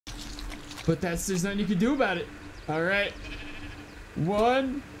but there's nothing you can do about it. All right.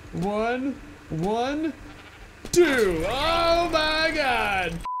 One, two. Oh my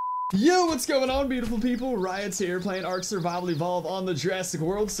God. Yo, what's going on, beautiful people? Riot's here playing ARK Survival Evolve on the Jurassic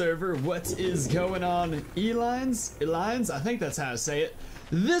World server. What is going on, Elines? I think that's how I say it.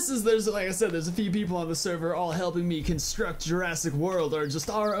 There's like I said, there's a few people on the server all helping me construct Jurassic World, or just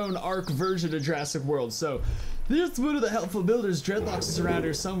our own ARK version of Jurassic World. So there's one of the helpful builders. Dreadlocks is around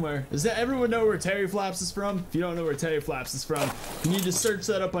here somewhere. Does everyone know where Terry Flaps is from? If you don't know where Terry Flaps is from, you need to search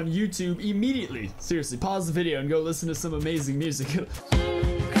that up on YouTube immediately. Seriously, pause the video and go listen to some amazing music.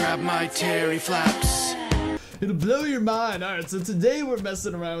 Grab my Terry Flaps. It'll blow your mind. Alright, so today we're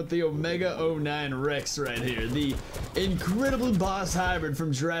messing around with the Omega 09 Rex right here. The incredible boss hybrid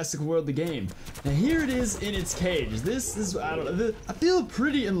from Jurassic World the game. Now here it is in its cage. This is, I don't know, I feel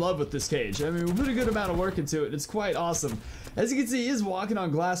pretty in love with this cage. I mean, we put a good amount of work into it. It's quite awesome. As you can see, he is walking on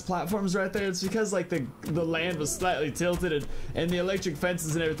glass platforms right there. It's because like the land was slightly tilted and the electric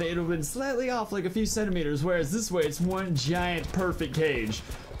fences and everything, it would have been slightly off like a few centimeters, whereas this way it's one giant perfect cage.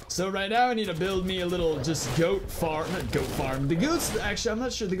 So right now I need to build me a little just goat farm, not goat farm. The goats, actually I'm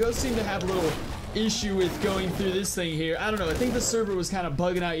not sure, the goats seem to have a little issue with going through this thing here. I don't know, I think the server was kind of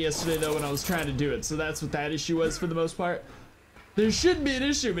bugging out yesterday though when I was trying to do it. So that's what that issue was for the most part. There shouldn't be an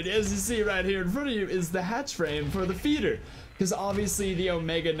issue, but as you see right here in front of you is the hatch frame for the feeder. Because obviously the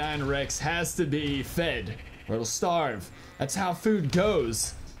Omega 9 Rex has to be fed or it'll starve. That's how food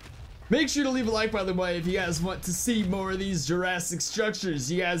goes. Make sure to leave a like, by the way, if you guys want to see more of these Jurassic structures.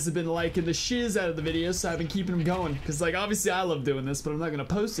 You guys have been liking the shiz out of the videos, so I've been keeping them going. Because, like, obviously I love doing this, but I'm not going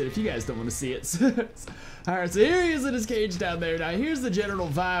to post it if you guys don't want to see it. Alright, so here he is in his cage down there. Now, here's the general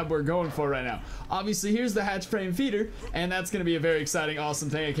vibe we're going for right now. Obviously, here's the hatch frame feeder, and that's going to be a very exciting, awesome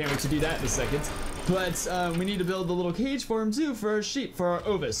thing. I can't wait to do that in a second. But we need to build a little cage for him, too, for our sheep, for our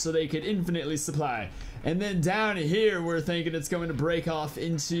ovis, so they could infinitely supply. And then down here, we're thinking it's going to break off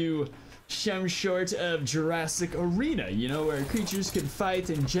into some sort of Jurassic arena, you know, where creatures can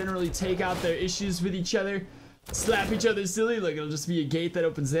fight and generally take out their issues with each other, slap each other silly. Like, it'll just be a gate that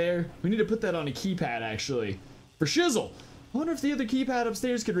opens there. We need to put that on a keypad, actually, for shizzle. I wonder if the other keypad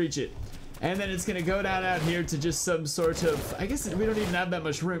upstairs could reach it. And then it's gonna go down out here to just some sort of, I guess we don't even have that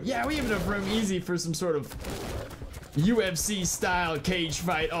much room. Yeah, we have enough room easy for some sort of UFC style cage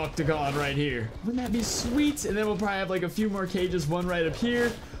fight octagon right here. Wouldn't that be sweet? And then we'll probably have like a few more cages, one right up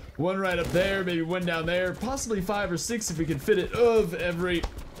here, one right up there, maybe one down there, possibly 5 or 6 if we can fit it of every,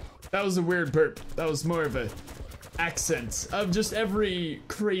 that was a weird burp. That was more of a accent of just every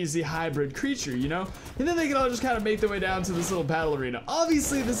crazy hybrid creature, you know? And then they can all just kind of make their way down to this little battle arena.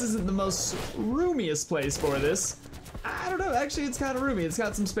 Obviously, this isn't the most roomiest place for this. I don't know, actually it's kind of roomy. It's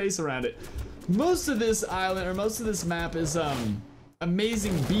got some space around it. Most of this island, or most of this map is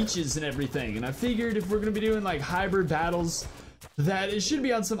amazing beaches and everything. And I figured if we're gonna be doing like hybrid battles, that it should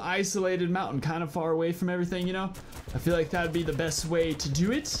be on some isolated mountain, kind of far away from everything, you know? I feel like that would be the best way to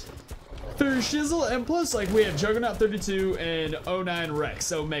do it for shizzle. And plus, like, we have Juggernaut 32 and 09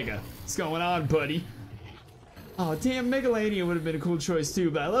 Rex Omega. What's going on, buddy? Oh, damn, Megalania would have been a cool choice too,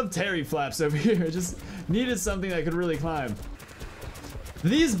 but I love Terry Flaps over here. I just needed something that could really climb.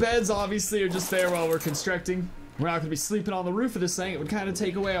 These beds obviously are just there while we're constructing. We're not going to be sleeping on the roof of this thing. It would kind of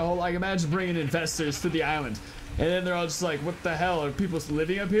take away a whole, like, imagine bringing investors to the island. And then they're all just like, what the hell? Are people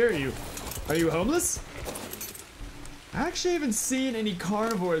living up here? Are you homeless? I actually haven't seen any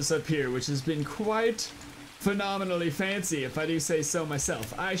carnivores up here, which has been quite phenomenally fancy, if I do say so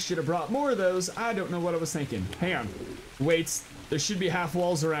myself. I should have brought more of those. I don't know what I was thinking. Hang on. Wait, there should be half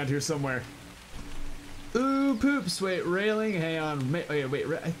walls around here somewhere. Ooh, poops. Wait, railing. Hang on. Wait.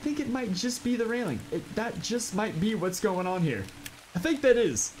 I think it might just be the railing. That just might be what's going on here. I think that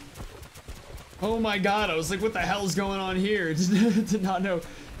is. Oh my god, I was like, what the hell's going on here? Did not know.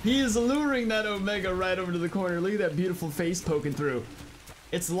 He is luring that Omega right over to the corner. Look at that beautiful face poking through.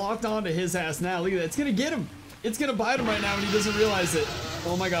 It's locked onto his ass now. Look at that. It's gonna get him. It's gonna bite him right now and he doesn't realize it.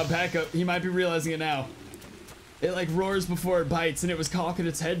 Oh my god, back up. He might be realizing it now. It like roars before it bites and it was cocking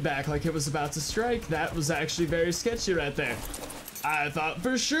its head back like it was about to strike. That was actually very sketchy right there. I thought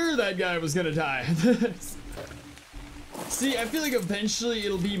for sure that guy was gonna die. See, I feel like eventually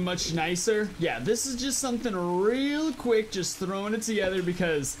it'll be much nicer. Yeah, this is just something real quick, just throwing it together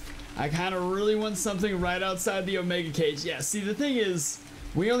because I kind of really want something right outside the Omega cage. Yeah, see, the thing is,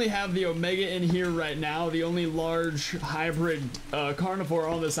 we only have the Omega in here right now, the only large hybrid carnivore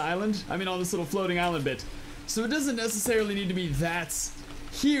on this island. I mean, on this little floating island bit. So it doesn't necessarily need to be that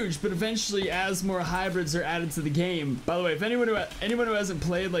huge, but eventually as more hybrids are added to the game. By the way, if anyone who hasn't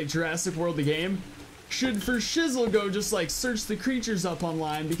played like Jurassic World the game, should for shizzle go just like search the creatures up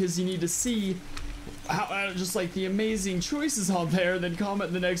online, because you need to see how just like the amazing choices on there, then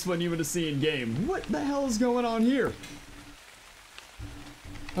comment the next one you want to see in game. What the hell is going on here?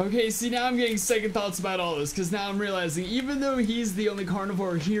 Okay, see, now I'm getting second thoughts about all this, because now I'm realizing even though he's the only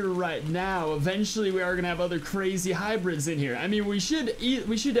carnivore here right now, eventually we are gonna have other crazy hybrids in here. I mean, we should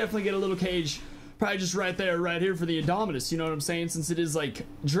definitely get a little cage, probably just right there, right here for the Indominus, you know what I'm saying, since it is like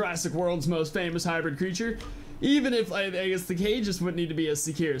Jurassic World's most famous hybrid creature. Even if I guess the cage just wouldn't need to be as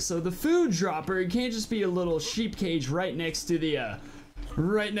secure. So the food dropper, it can't just be a little sheep cage right next to the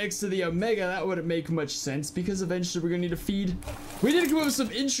Omega. That wouldn't make much sense, because eventually we're gonna need to feed. We need to come up with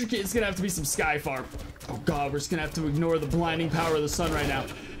some intricate. It's gonna have to be some sky farm. Oh god, we're just gonna have to ignore the blinding power of the sun right now.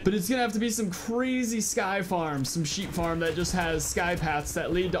 But it's gonna have to be some crazy sky farm, some sheep farm that just has sky paths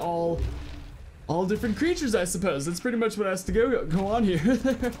that lead to all different creatures, I suppose. That's pretty much what has to go on here.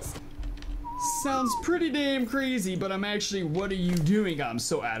 Sounds pretty damn crazy, but I'm actually, what are you doing? I'm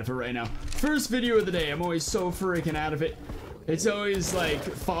so out of it right now. First video of the day, I'm always so freaking out of it. It's always like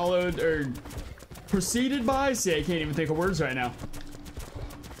followed or preceded by, see, I can't even think of words right now.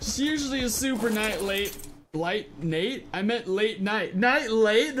 Just usually a super night late, Nate? I meant late night. Night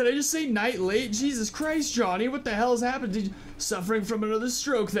late? Did I just say night late? Jesus Christ, Johnny, what the hell has happened? Did you, suffering from another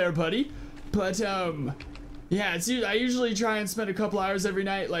stroke there, buddy? But, yeah, I usually try and spend a couple hours every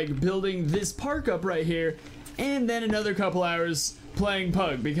night, like, building this park up right here, and then another couple hours playing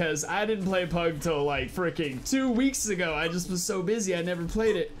Pug, because I didn't play Pug till, like, freaking 2 weeks ago. I just was so busy, I never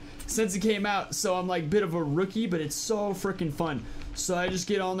played it since it came out, so I'm, like, a bit of a rookie, but it's so freaking fun. So I just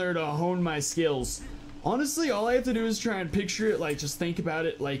get on there to hone my skills. Honestly, all I have to do is try and picture it, like, just think about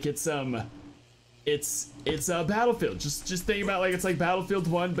it like it's a Battlefield. Just think about like it's like Battlefield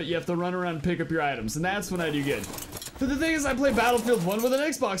 1, but you have to run around and pick up your items, and that's when I do good. But the thing is, I play Battlefield 1 with an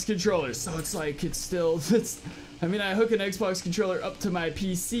Xbox controller, so it's like I mean, I hook an Xbox controller up to my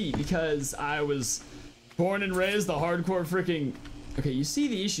PC because I was born and raised a hardcore freaking. Okay, you see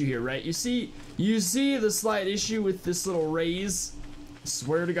the issue here, right? You see the slight issue with this little raise. I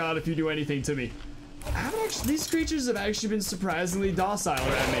swear to God, if you do anything to me. These creatures have actually been surprisingly docile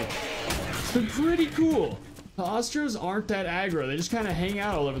around me. It's been pretty cool. The Ostros aren't that aggro. They just kind of hang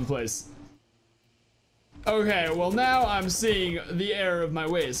out all over the place. Okay, well now I'm seeing the error of my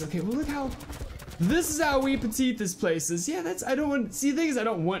ways. Okay, well look how... This is how we petite this place is. Yeah, I don't want... See, the thing is, I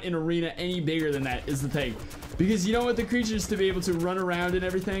don't want an arena any bigger than that is the thing. Because you don't want the creatures to be able to run around and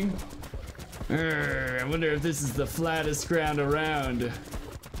everything. I wonder if this is the flattest ground around.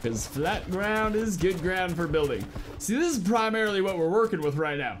 Because flat ground is good ground for building. See, this is primarily what we're working with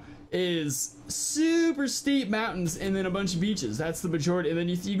right now. Is super steep mountains and then a bunch of beaches. That's the majority. And then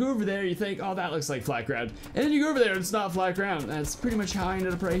you go over there, you think, oh, that looks like flat ground. And then you go over there and it's not flat ground. That's pretty much how I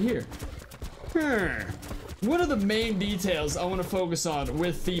ended up right here. One of the main details I want to focus on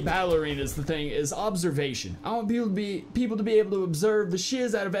with the battle arenas, the thing, is observation. I want people to be able to observe the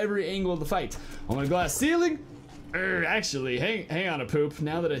shiz out of every angle of the fight. I want a glass ceiling. Actually, hang on a poop.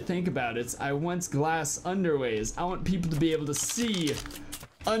 Now that I think about it, I want glass underways. I want people to be able to see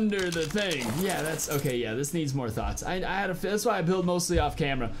under the thing. Yeah, that's okay. Yeah, this needs more thoughts. That's why I build mostly off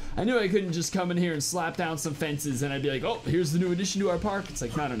camera. I knew I couldn't just come in here and slap down some fences and I'd be like, oh, here's the new addition to our park. It's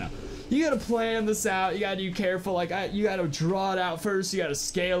like, no. You gotta plan this out. You gotta be careful. Like, you gotta draw it out first. You gotta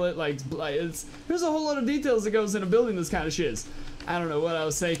scale it. There's a whole lot of details that goes into building this kind of shiz. I don't know what I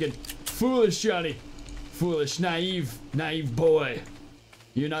was thinking. Foolish, Johnny. Foolish, naive boy.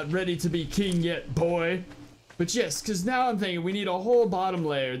 You're not ready to be king yet, boy. But yes, because now I'm thinking we need a whole bottom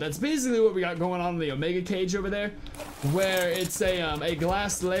layer. That's basically what we got going on in the Omega cage over there, where it's a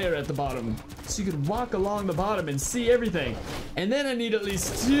glass layer at the bottom, so you could walk along the bottom and see everything. And then I need at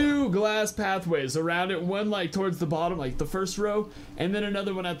least 2 glass pathways around it, one like towards the bottom, like the first row, and then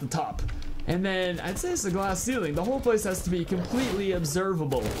another one at the top. And then I'd say it's a glass ceiling. The whole place has to be completely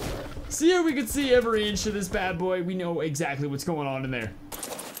observable. So here we can see every inch of this bad boy. We know exactly what's going on in there.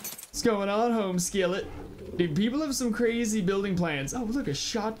 What's going on, home skillet? Dude, people have some crazy building plans. Oh, look, a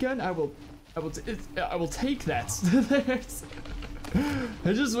shotgun. I will take that.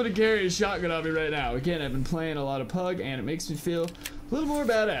 I just want to carry a shotgun on me right now. Again, I've been playing a lot of Pug, and it makes me feel a little more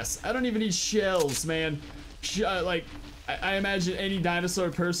badass. I don't even need shells, man. I imagine any dinosaur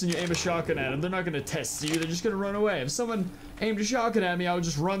person, you aim a shotgun at them, they're not gonna test you. They're just gonna run away. If someone aimed a shotgun at me, I would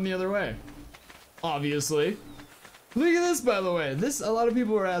just run the other way. Obviously. Look at this, by the way. A lot of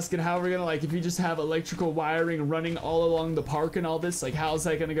people were asking how we're gonna, if you just have electrical wiring running all along the park and all this, how's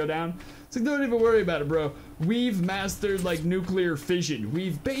that gonna go down? It's like, don't even worry about it, bro. We've mastered, nuclear fission.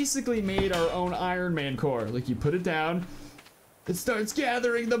 We've basically made our own Iron Man core. You put it down, it starts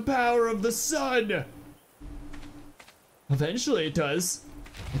gathering the power of the sun. Eventually it does.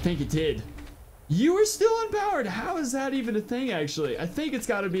 I think it did. You are still unpowered. How is that even a thing, actually? I think it's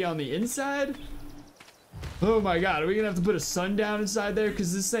got to be on the inside. Oh my god, are we gonna have to put a sun down inside there?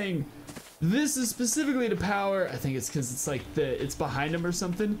 Because this thing, this is specifically to power. I think it's because it's like it's behind him or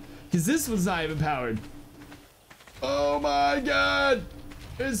something. Because this one's not even powered. Oh my god,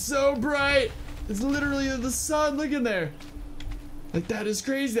 it's so bright. It's literally the sun. Look in there. Like, that is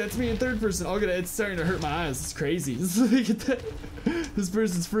crazy. That's me in third person. It's starting to hurt my eyes. It's crazy. Look at that. This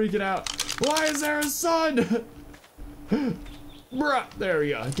person's freaking out. Why is there a sun? Bruh. There we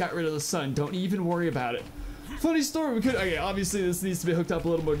go. Got rid of the sun. Don't even worry about it. Funny story. Okay, obviously this needs to be hooked up a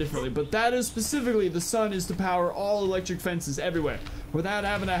little more differently, but that is specifically, the sun is to power all electric fences everywhere without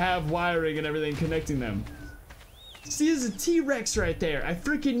having to have wiring and everything connecting them. See, there's a T-Rex right there. I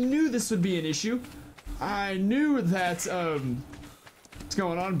freaking knew this would be an issue. I knew that, what's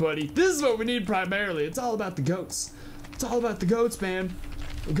going on, buddy? This is what we need primarily. It's all about the goats. It's all about the goats, man.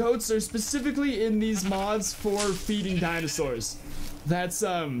 Goats are specifically in these mods for feeding dinosaurs. That's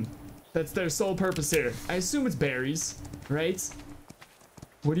their sole purpose here. I assume it's berries, right?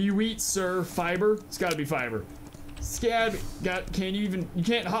 What do you eat, sir? Fiber? It's gotta be fiber. Scab, you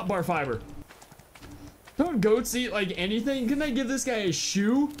can't hotbar fiber. Don't goats eat like anything? Couldn't I give this guy a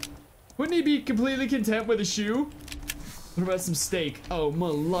shoe? Wouldn't he be completely content with a shoe? What about some steak? Oh,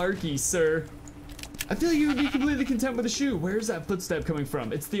 malarkey, sir. I feel like you would be completely content with a shoe. Where's that footstep coming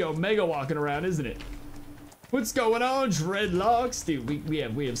from? It's the Omega walking around, isn't it? What's going on, dreadlocks? Dude, we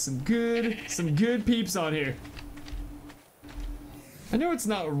have some good peeps on here. I know it's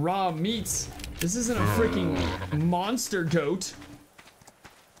not raw meat. This isn't a freaking monster goat.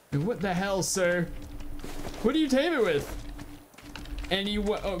 What the hell, sir? What do you tame it with?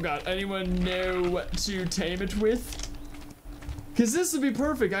 Oh god, anyone know what to tame it with? Because this would be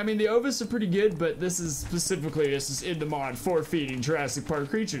perfect. I mean, the Ovis are pretty good, but this is in the mod for feeding Jurassic Park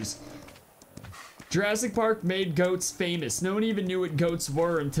creatures. Jurassic Park made goats famous. No one even knew what goats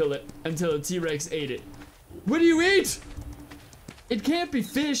were until a T-Rex ate it. What do you eat? It can't be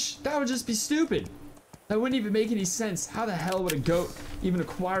fish. That would just be stupid. That wouldn't even make any sense. How the hell would a goat even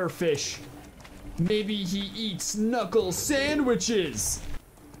acquire fish? Maybe he eats knuckle sandwiches.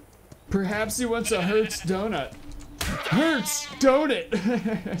 Perhaps he wants a Hertz donut. Hertz donut.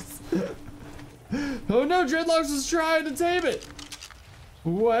 Oh no, Dreadlocks was trying to tame it.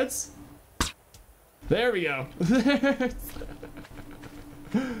 What? There we go.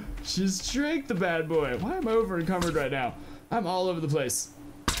 Just drink the bad boy. Why am I over encumbered right now? I'm all over the place.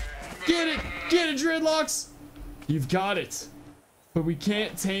 Get it, Dreadlocks. You've got it. But we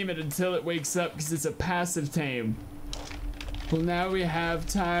can't tame it until it wakes up because it's a passive tame. Well, now we have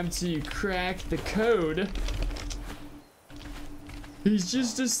time to crack the code. He's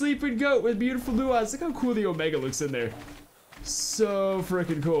just a sleeping goat with beautiful blue eyes. Look how cool the Omega looks in there. So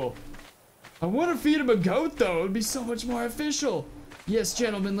freaking cool. I want to feed him a goat though. It would be so much more official. Yes,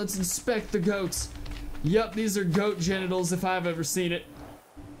 gentlemen, let's inspect the goats. Yep, these are goat genitals if I've ever seen it.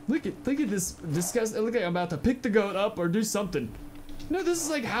 Look at this disgust. Look like I'm about to pick the goat up or do something. No, this is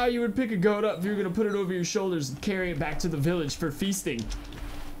like how you would pick a goat up if you were gonna put it over your shoulders and carry it back to the village for feasting.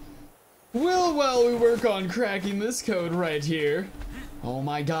 Well, while we work on cracking this code right here. Oh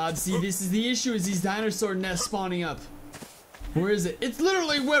my god, see, this is the issue, is these dinosaur nests spawning up. Where is it? It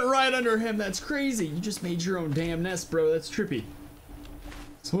literally went right under him. That's crazy. You just made your own damn nest, bro. That's trippy.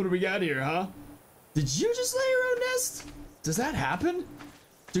 So what do we got here, huh? Did you just lay your own nest? Does that happen?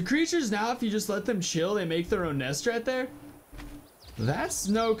 Do creatures now, if you just let them chill, they make their own nest right there? That's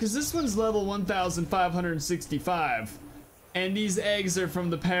no, because this one's level 1565. And these eggs are from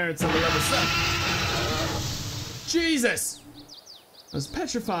the parents of the level 7. Jesus! That was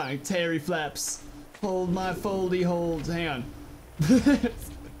petrifying, Terry Flaps. Hold my foldy hold. Hang on.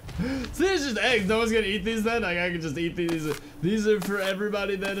 So these are just eggs. No one's gonna eat these then? Like, I can just eat these. These are for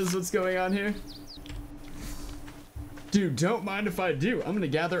everybody then, is what's going on here? Dude, don't mind if I do. I'm gonna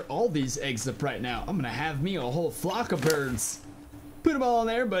gather all these eggs up right now. I'm gonna have me a whole flock of birds. Put them all in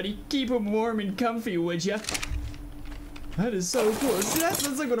there, buddy. Keep them warm and comfy, would ya? That is so cool. See, that's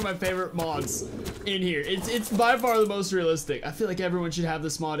like one of my favorite mods in here. It's by far the most realistic. I feel like everyone should have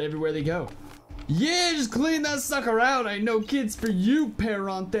this mod everywhere they go. Yeah, just clean that sucker out. I know kids for you,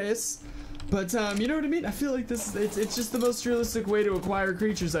 Parantes. But you know what I mean? I feel like it's just the most realistic way to acquire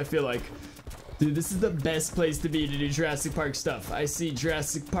creatures, I feel like. Dude, this is the best place to be to do Jurassic Park stuff. I see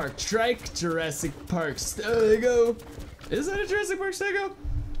Jurassic Park Trike, Jurassic Park Stego. Is that a Jurassic Park Stego?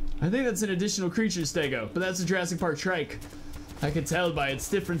 I think that's an additional creature Stego, but that's a Jurassic Park Trike. I can tell by its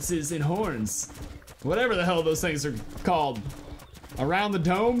differences in horns. Whatever the hell those things are called. Around the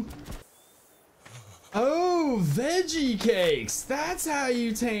dome? Oh, veggie cakes. That's how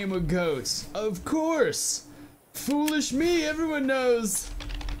you tame a goat. Of course. Foolish me. Everyone knows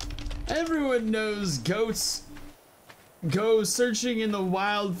goats go searching in the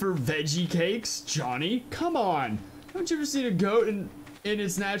wild for veggie cakes. Johnny, come on. Haven't you ever seen a goat in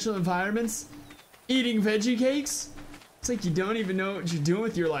its natural environments eating veggie cakes? It's like you don't even know what you're doing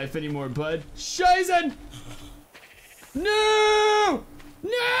with your life anymore, bud. Scheißen! No!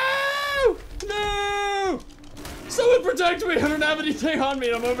 No! No! Someone protect me! I don't have anything on me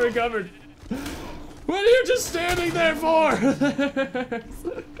and I'm over covered. What are you just standing there for?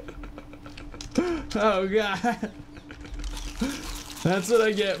 Oh god. That's what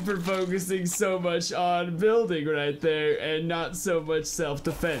I get for focusing so much on building right there and not so much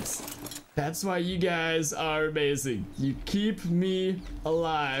self-defense. That's why you guys are amazing. You keep me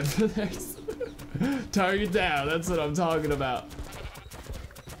alive. Target down, that's what I'm talking about.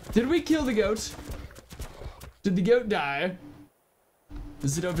 Did we kill the goat? Did the goat die?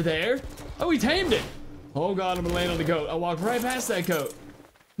 Is it over there? Oh, we tamed it. Oh god, I'm gonna land on the goat. I walked right past that goat.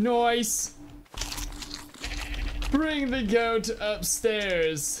 Nice. Bring the goat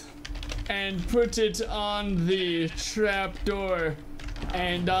upstairs and put it on the trapdoor,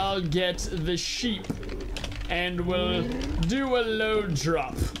 and I'll get the sheep and we'll do a load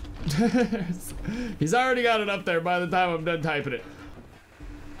drop. He's already got it up there by the time I'm done typing it.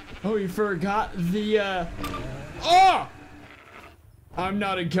 Oh, you forgot the oh! I'm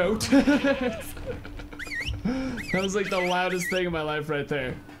not a goat. That was like the loudest thing in my life right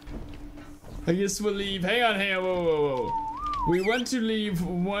there. I guess we'll leave. Hang on, whoa. We want to leave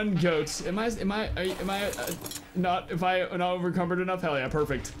one goat. Am I not overcumbered enough? Hell yeah,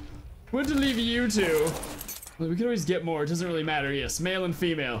 perfect. Want to leave you two. Well, we can always get more. It doesn't really matter. Yes, male and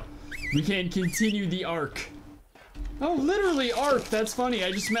female. We can continue the ARK. Oh, literally ARK. That's funny.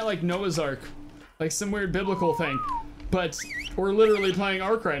 I just meant like Noah's Ark, like some weird biblical thing. But we're literally playing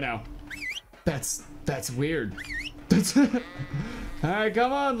ARK right now. That's weird. Alright,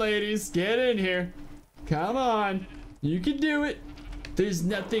 come on, ladies. Get in here. Come on. You can do it. There's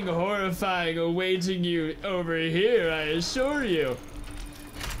nothing horrifying awaiting you over here, I assure you.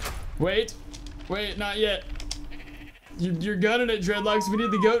 Wait. Wait, not yet. You're gunning it, Dreadlocks. We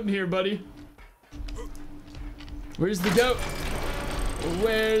need the goat in here, buddy. Where's the goat?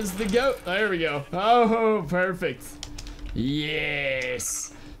 Where's the goat? There we go. Oh, perfect.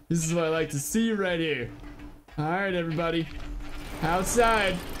 Yes. This is what I like to see right here. Alright, everybody.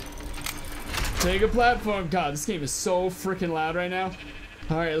 Outside. Take a platform. God, this game is so freaking loud right now.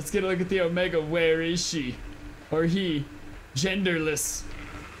 Alright, let's get a look at the Omega. Where is she? Or he? Genderless.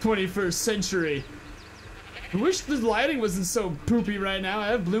 21st century. I wish the lighting wasn't so poopy right now. I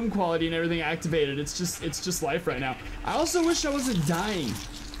have bloom quality and everything activated. It's just life right now. I also wish I wasn't dying.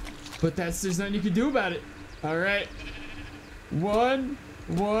 But there's nothing you can do about it. Alright. 1,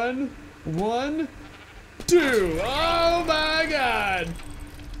 2. Oh my god.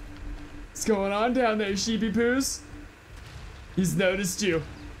 What's going on down there, sheepy poos? He's noticed you.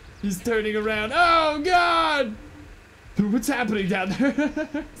 He's turning around. Oh god! What's happening down there?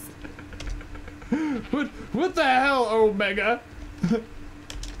 What the hell, Omega?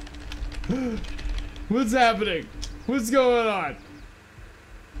 What's happening? What's going on?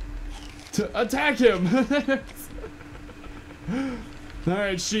 Attack him!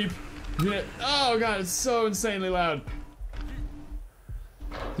 Alright, sheep. Yeah. Oh god, it's so insanely loud.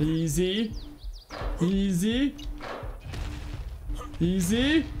 Easy. Easy.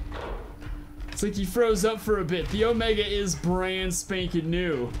 Easy. It's like he froze up for a bit. The Omega is brand spanking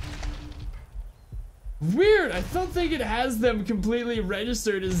new. Weird, I don't think it has them completely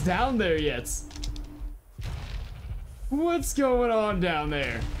registered as down there yet. What's going on down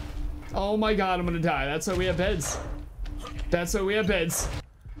there? Oh my god, I'm gonna die. That's why we have beds. That's why we have beds.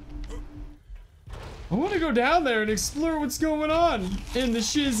 I want to go down there and explore what's going on in the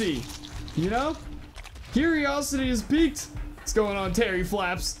shizzy. You know? Curiosity is piqued. What's going on, Terry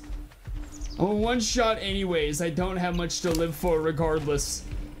Flaps? I'm a one shot anyways. I don't have much to live for regardless.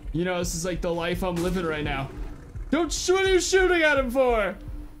 You know, this is like the life I'm living right now. What are you shooting at him for?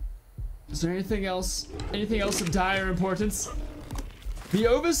 Is there anything else of dire importance? The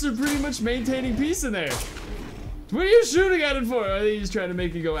Ovis are pretty much maintaining peace in there. What are you shooting at him for? I think he's trying to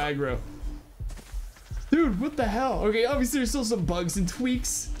make it go aggro. Dude, what the hell? Okay, obviously there's still some bugs and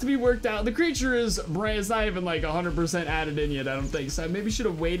tweaks to be worked out. The creature is it's not even like 100% added in yet, I don't think. So I maybe should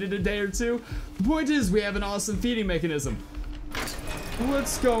have waited a day or two. The point is, we have an awesome feeding mechanism.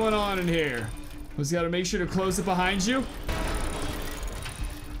 What's going on in here? Just gotta make sure to close it behind you.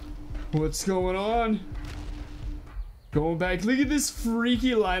 What's going on? Going back. Look at this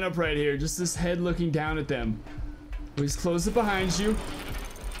freaky lineup right here. Just this head looking down at them. He's close up behind you.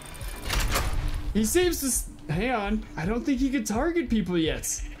 He seems to... Hang on. I don't think he could target people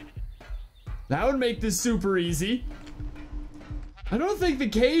yet. That would make this super easy. I don't think the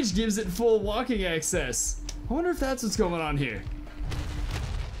cage gives it full walking access. I wonder if that's what's going on here.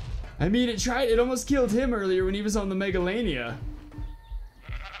 I mean, it almost killed him earlier when he was on the Megalania.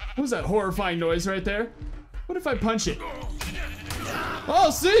 What was that horrifying noise right there? What if I punch it? Oh,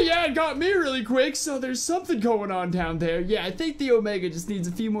 see, yeah, it got me really quick, so there's something going on down there. Yeah, I think the Omega just needs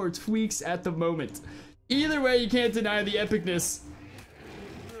a few more tweaks at the moment. Either way, you can't deny the epicness.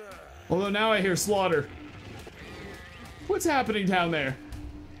 Although now I hear slaughter. What's happening down there?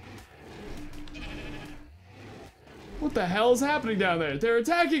 What the hell is happening down there? They're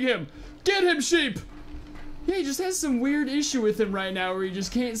attacking him! Get him, sheep! Yeah, he just has some weird issue with him right now where he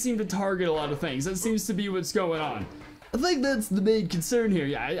just can't seem to target a lot of things. That seems to be what's going on. I think that's the main concern here.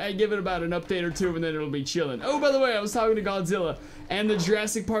 Yeah, I give it about an update or two and then it'll be chilling. Oh, by the way, I was talking to Godzilla and the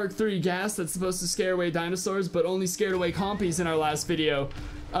Jurassic Park 3 gas that's supposed to scare away dinosaurs but only scared away compies in our last video.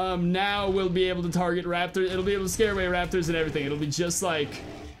 Now we'll be able to target raptors. It'll be able to scare away raptors and everything. It'll be just like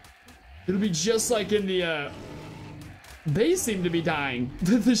in the, they seem to be dying.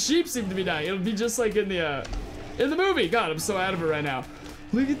 The sheep seem to be dying. It'll be just like in the movie. God, I'm so out of it right now.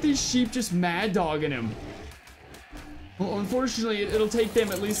 Look at these sheep just mad dogging him. Well, unfortunately, it'll take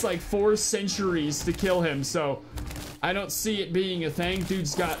them at least like 4 centuries to kill him, so I don't see it being a thing.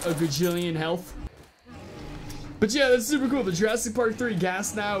 Dude's got a gajillion health. But yeah, that's super cool. The Jurassic Park 3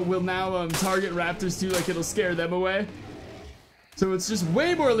 gas will now target raptors too, like it'll scare them away. So it's just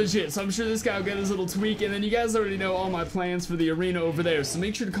way more legit. So I'm sure this guy will get his little tweak. And then you guys already know all my plans for the arena over there. So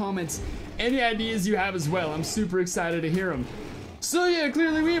make sure to comment any ideas you have as well. I'm super excited to hear them. So yeah,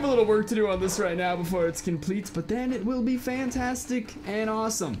 clearly we have a little work to do on this right now before it's complete. But then it will be fantastic and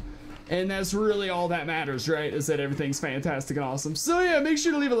awesome. And that's really all that matters, right? Is that everything's fantastic and awesome. So yeah, make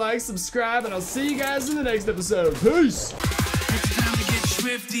sure to leave a like, subscribe, and I'll see you guys in the next episode. Peace! It's time to get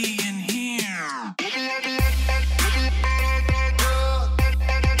swifty in here.